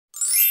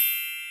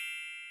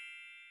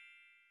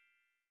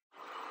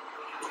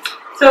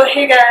So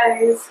hey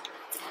guys,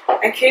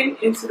 I came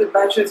into the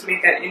bathroom to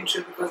make an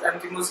intro because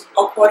I'm the most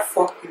awkward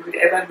fuck you would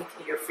ever meet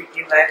in your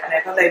freaking life, and I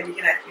felt like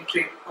making an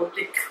intro in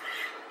public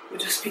would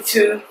just be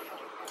too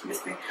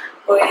listening.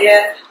 But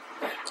yeah,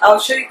 I'll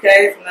show you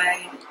guys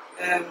my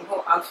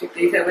whole outfit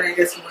later when I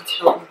get someone to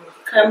help me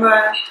with the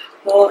camera.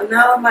 Well,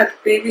 now I'm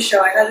at baby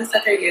shower. It hasn't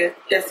started yet.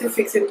 They're still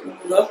fixing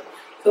things up.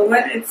 So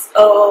when it's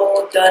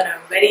all done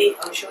and ready,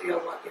 I'll show you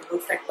what it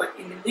looks like. But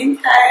in the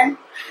meantime,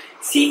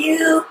 see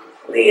you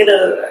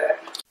later.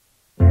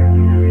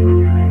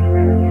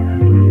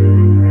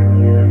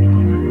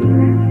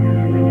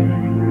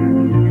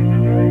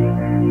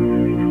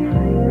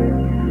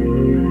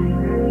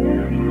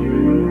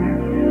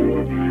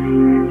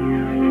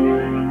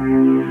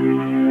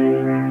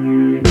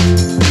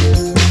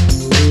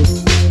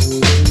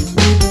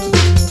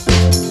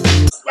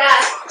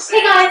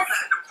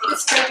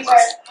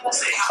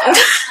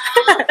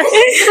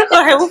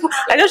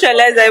 I just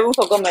realized I even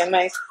forgot my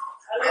mic.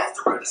 Oh,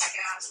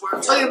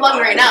 you're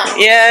vlogging right now?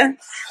 Yeah.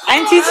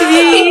 I'm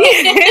TTV.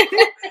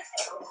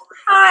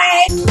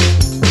 Hi.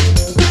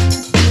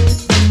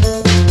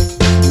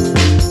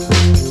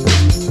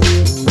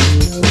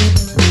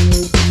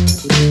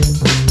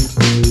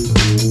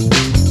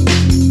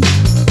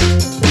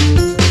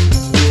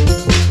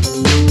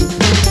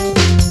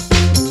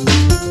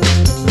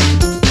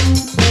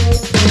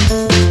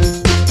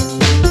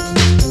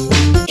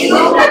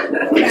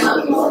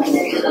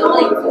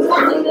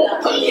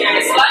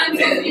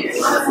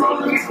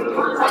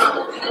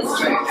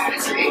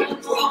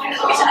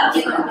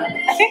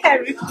 I think I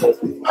ripped it.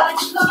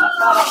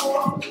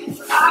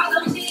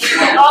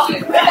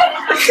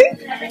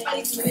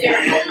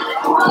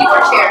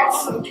 More chairs.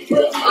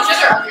 Those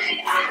chairs are ugly.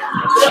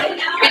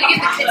 You're gonna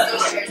give the kids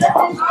those chairs.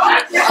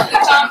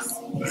 Ugly tops.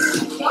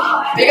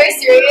 Are you guys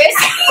serious?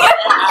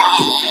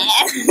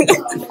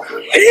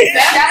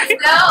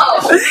 No.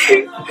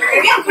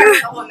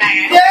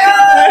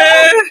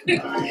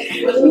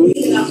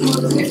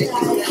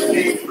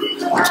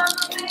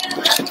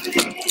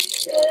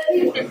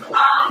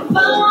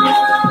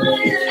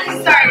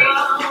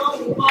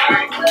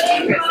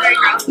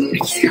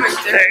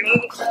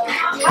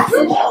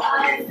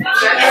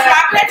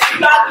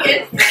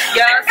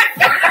 Yes.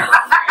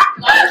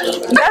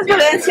 That's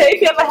Valencia.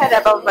 If you ever heard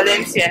about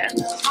Valencia.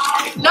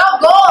 No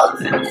gold.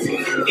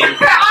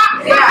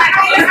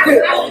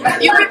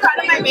 You be proud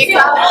of my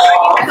makeup.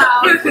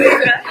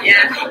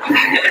 Yeah.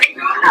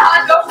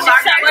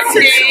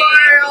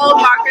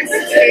 Marker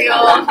tutorial. You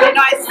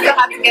know, I still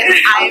have to get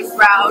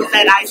eyebrows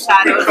and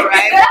eyeshadows,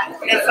 right?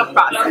 It's a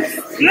process.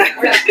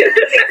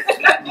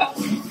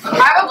 I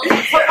have a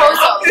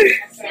proposal.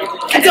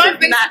 And someone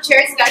brings the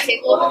chairs to that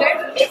table over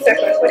there.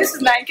 This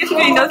is mine. Because you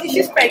didn't notice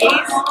she's pregnant.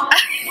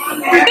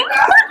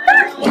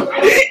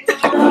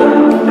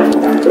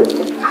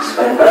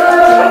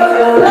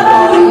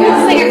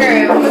 Sing it,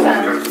 girl. One more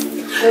time.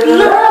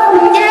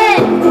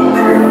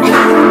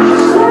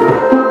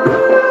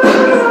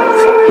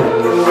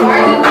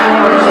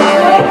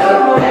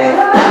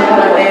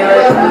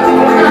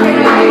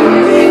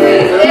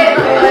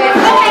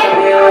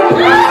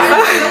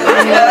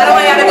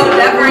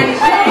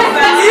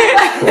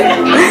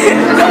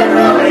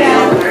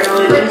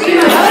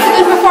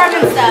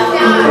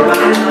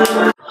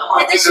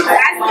 She was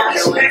asking me,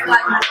 she was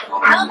like, no,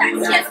 that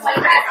shit's way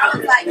back. I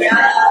was like,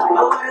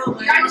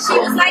 yeah. And she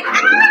was like,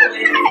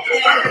 really?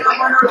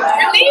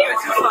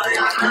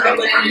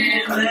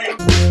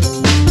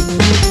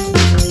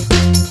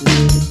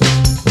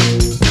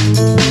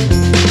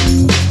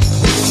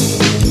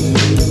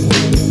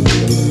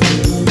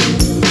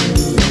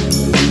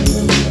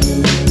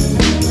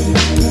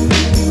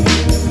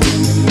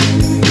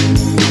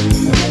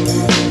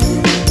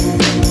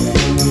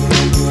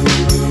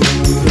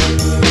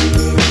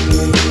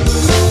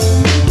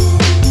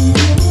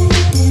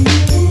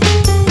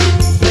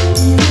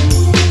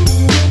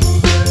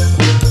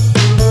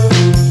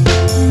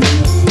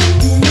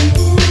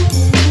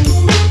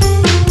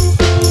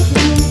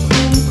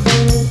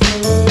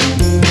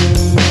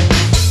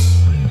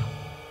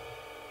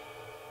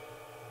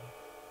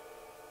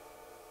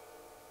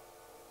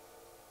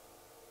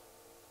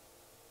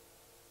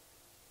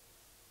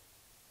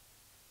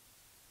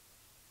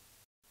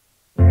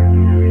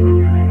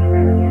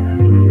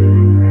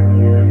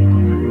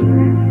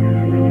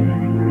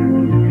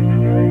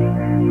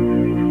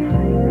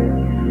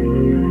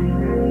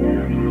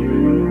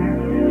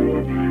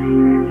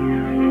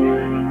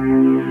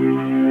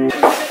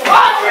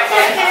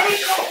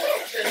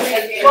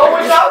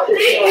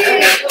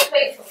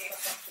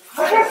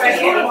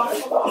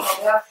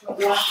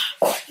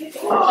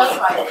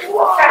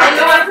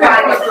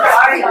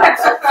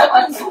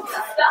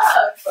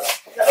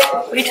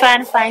 We're trying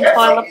to find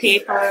toilet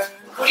paper.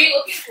 What are you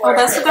looking for? Oh,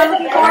 that's what I'm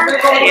looking for?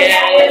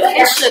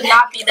 Yeah. It should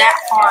not be that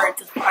hard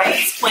to find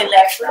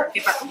toilet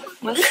paper.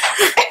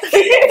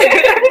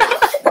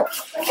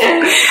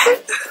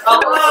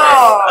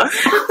 Oh,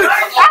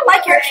 I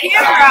like your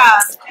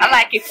camera. I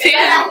like it too.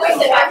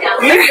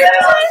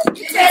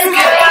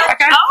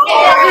 Oh.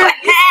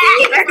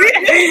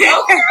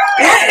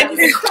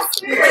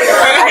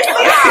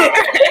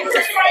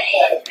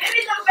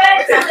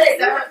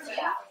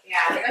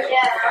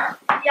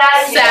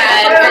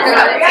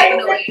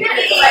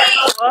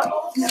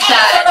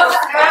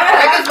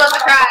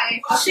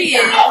 she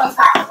is.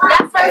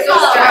 That's my girl.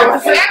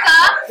 Erica,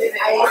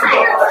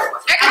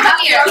 come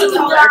here.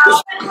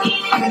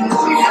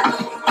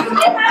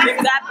 We've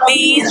got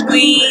beans,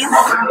 greens,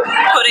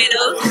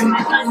 potatoes,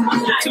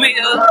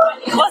 tomatoes.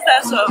 What's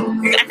that song?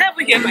 I can't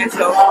even hear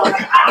myself.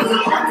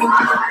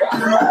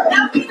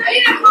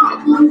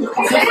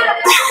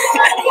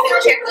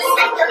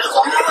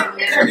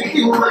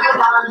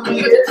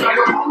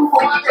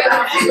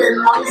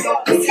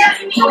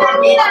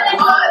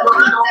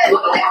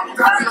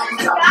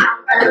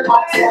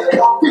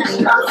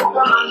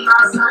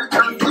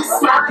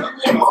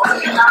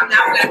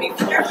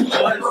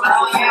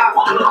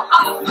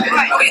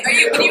 Wait, are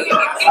you eating?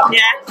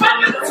 Yeah.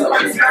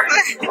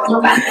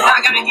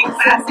 I gotta eat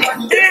classy.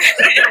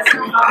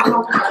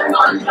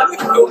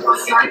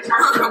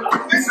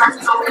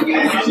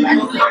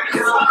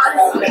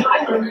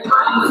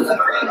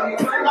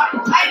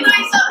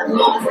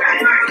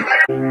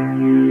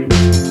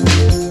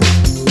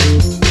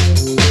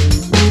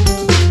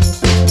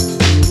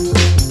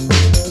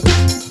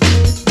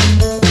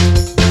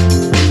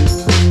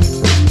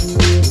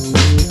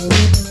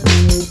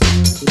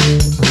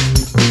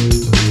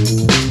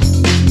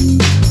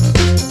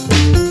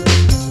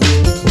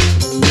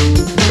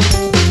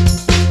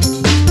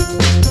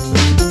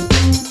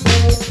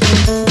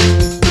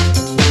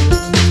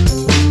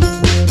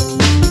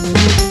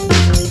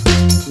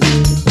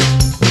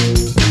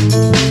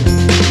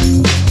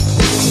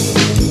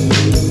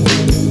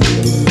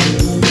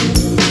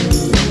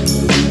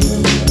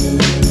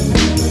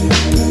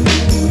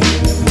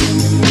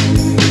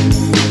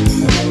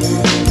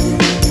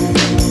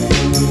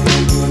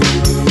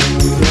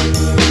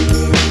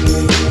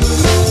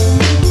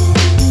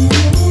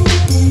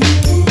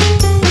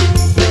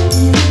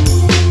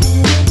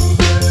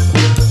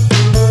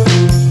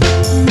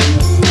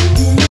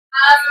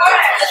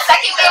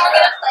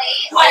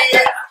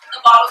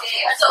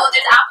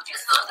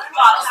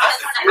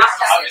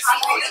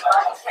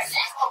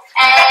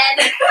 And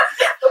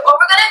what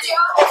we're gonna do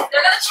is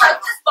they're gonna chuck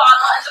this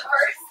bottle in the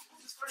first.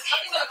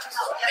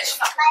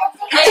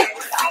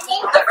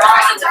 The first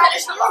person to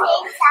finish the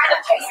bottle.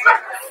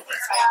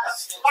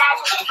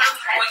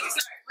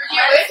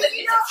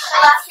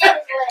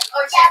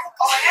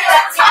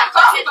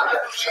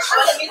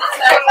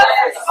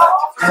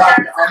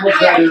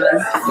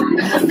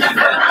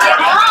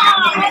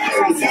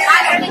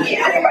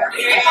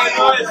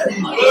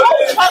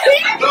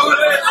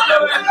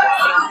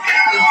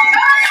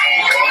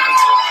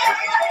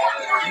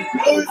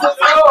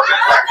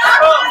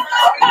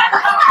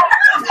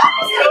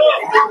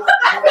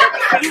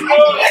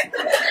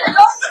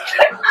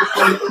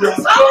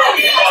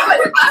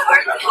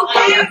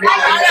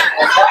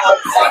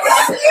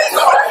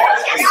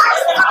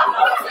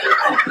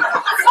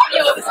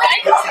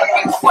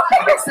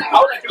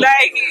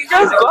 Like,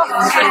 just go.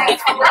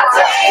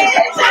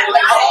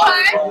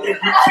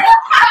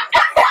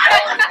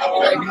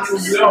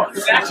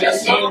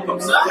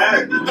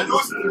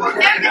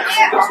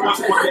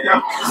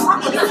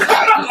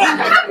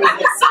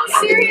 So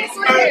serious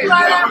with it.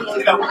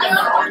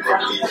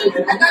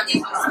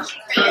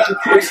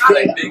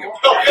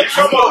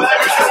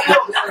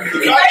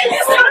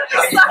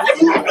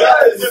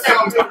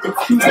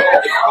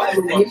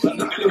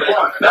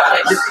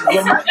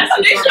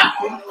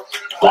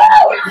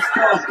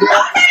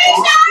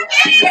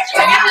 I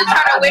have to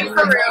try to wait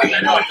for room.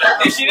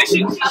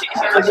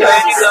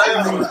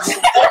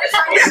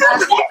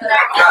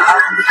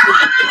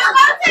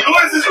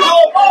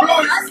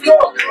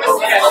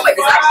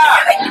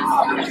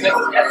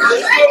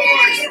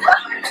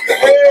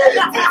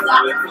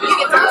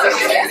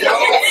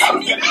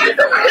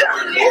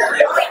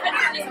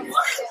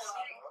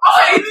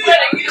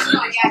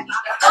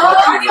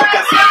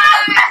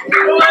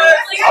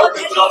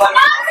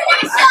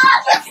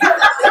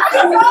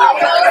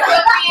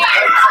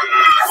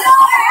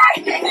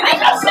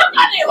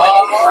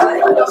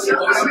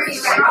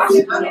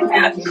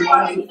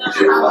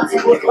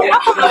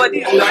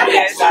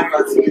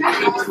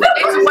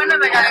 It's one of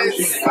the guys.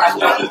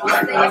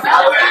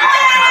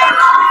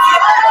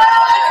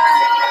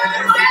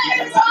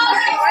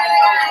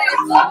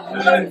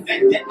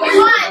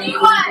 You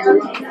won.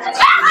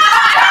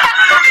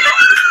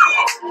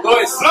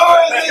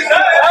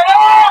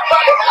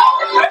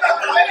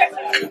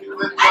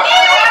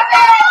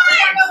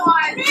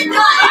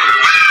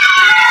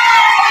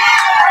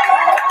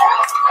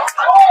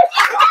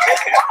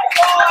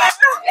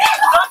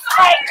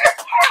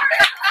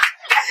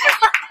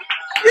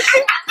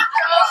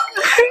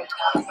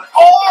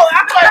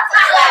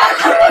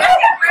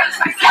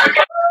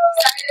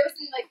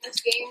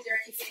 Games or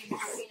anything,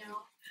 you know.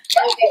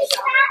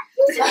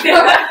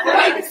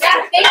 Yeah,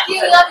 thank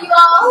you.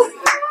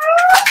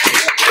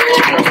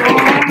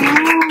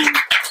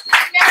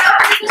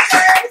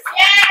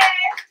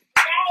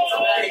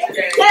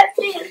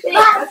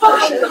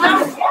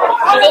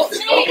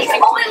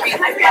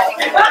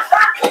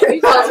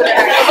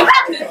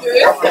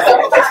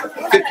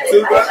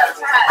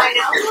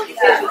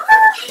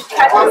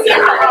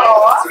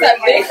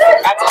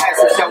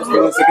 That was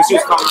realistic because she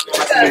was calling me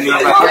and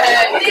I was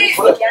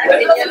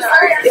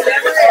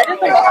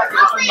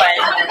like,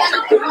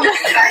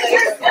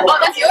 Oh,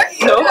 that's yours?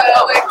 No.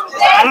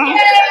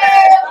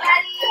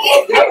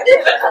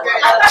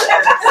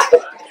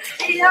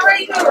 You're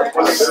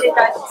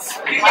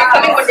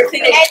coming when you're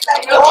cleaning.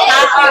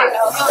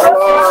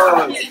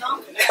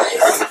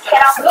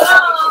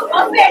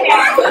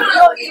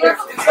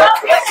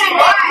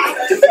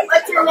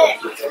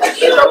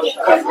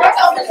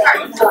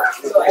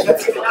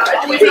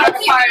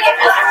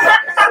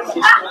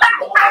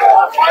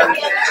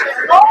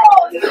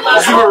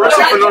 you were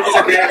rushing for no reason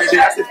at the end of the day.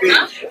 That's the thing.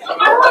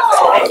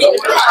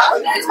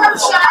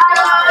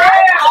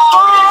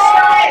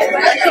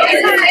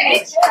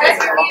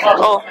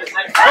 Oh,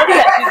 I don't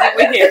think she's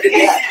even here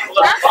today.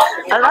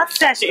 I'm not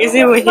saying she is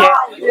even here.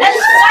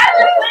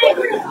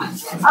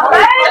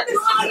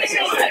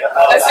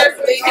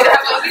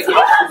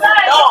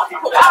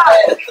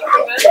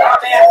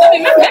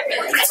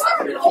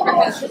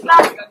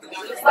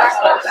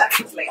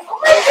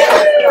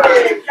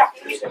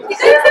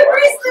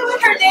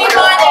 With her name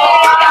on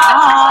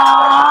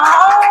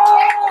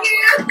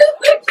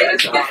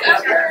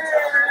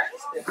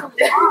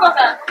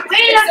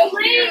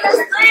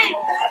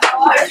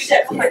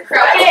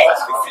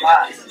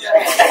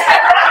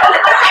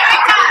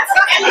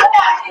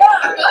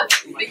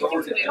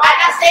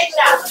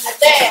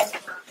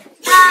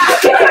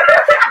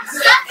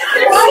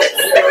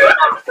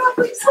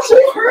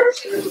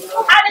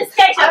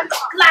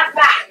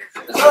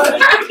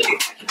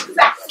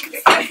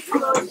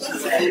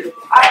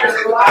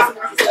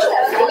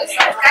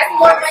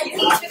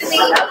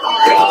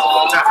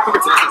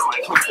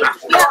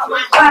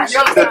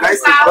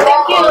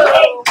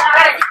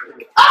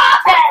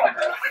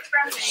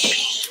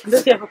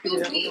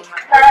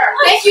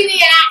Thank you,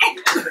 Nia.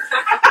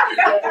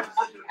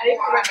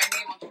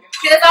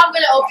 Because I'm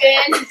gonna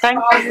open. Thank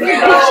you.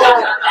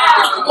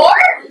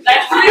 More?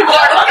 Like 3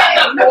 more. Okay,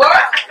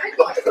 more?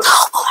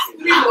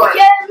 3 more.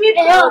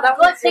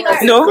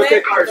 No,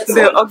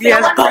 the ugly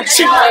ass bad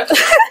shit.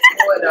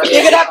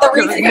 You're gonna have to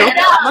read it. No,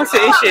 I'm not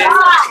saying shit.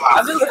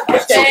 I'm just looking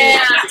at shit.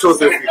 It's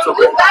okay.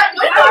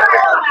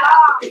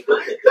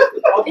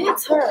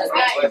 It's her.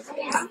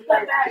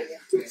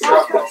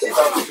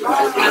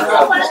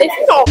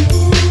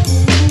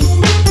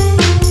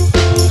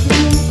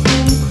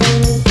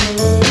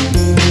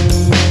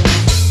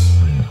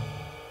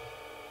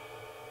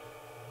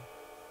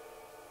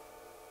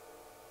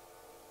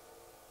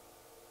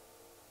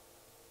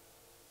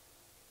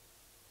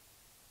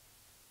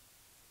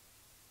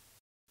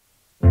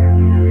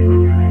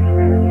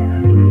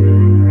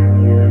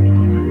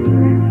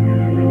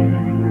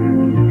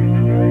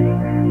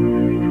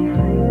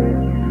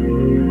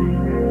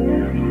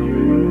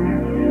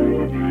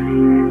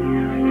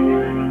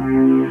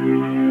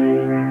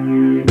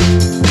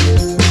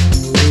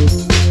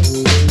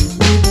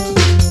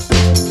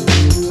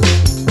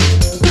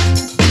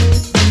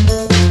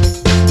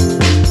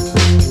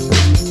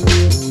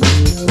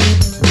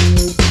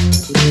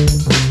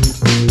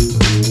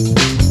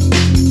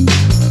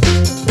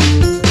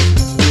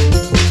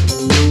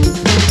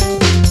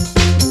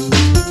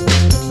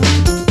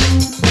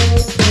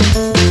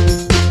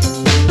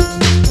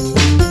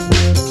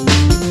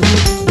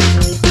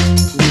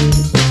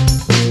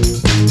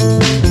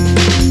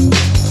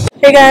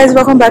 Hey guys,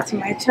 welcome back to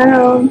my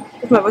channel.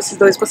 If my voice is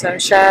low, it's because I'm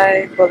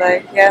shy, but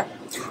like, yeah,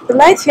 the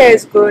light here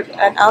is good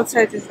and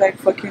outside is like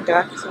fucking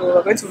dark, so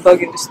we're going to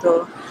vlog in the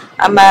store.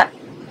 I'm at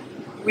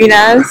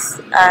Winners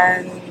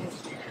and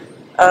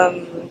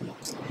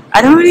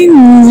I don't really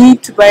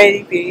need to buy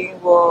anything,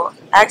 but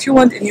I actually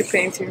want a new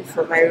painting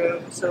for my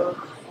room, so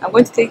I'm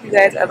going to take you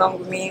guys along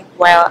with me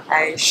while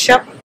I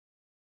shop.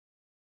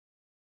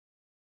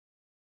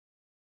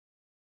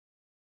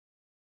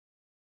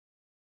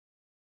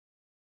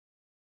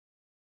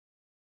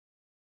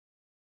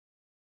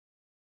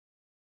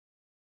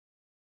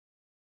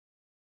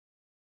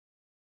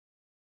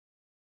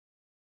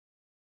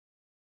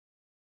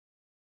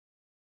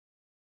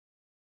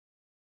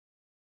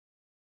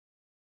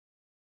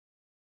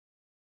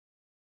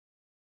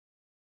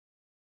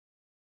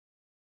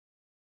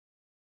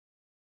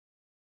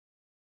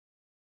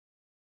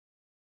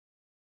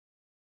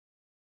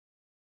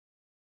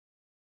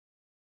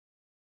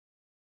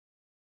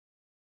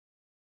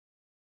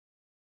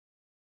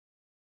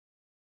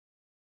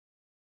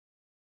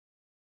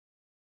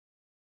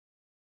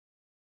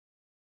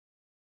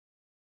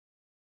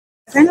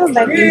 I kind of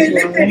like these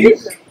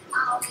ones.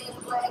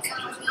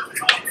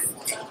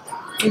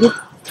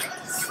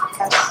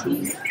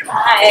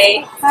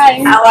 Hi.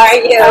 Hi. How are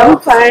you? I'm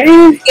fine.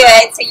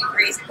 Good. So you've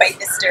raised quite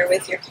the stir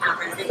with your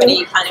camera.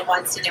 Everybody kind of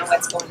wants to know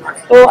what's going on.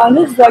 Oh, I'm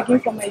just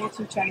vlogging for my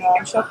YouTube channel.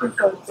 I'm shopping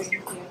for the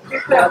painting.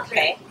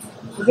 Okay.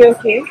 Is it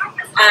okay?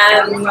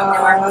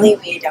 Normally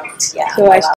we don't. Yeah. So I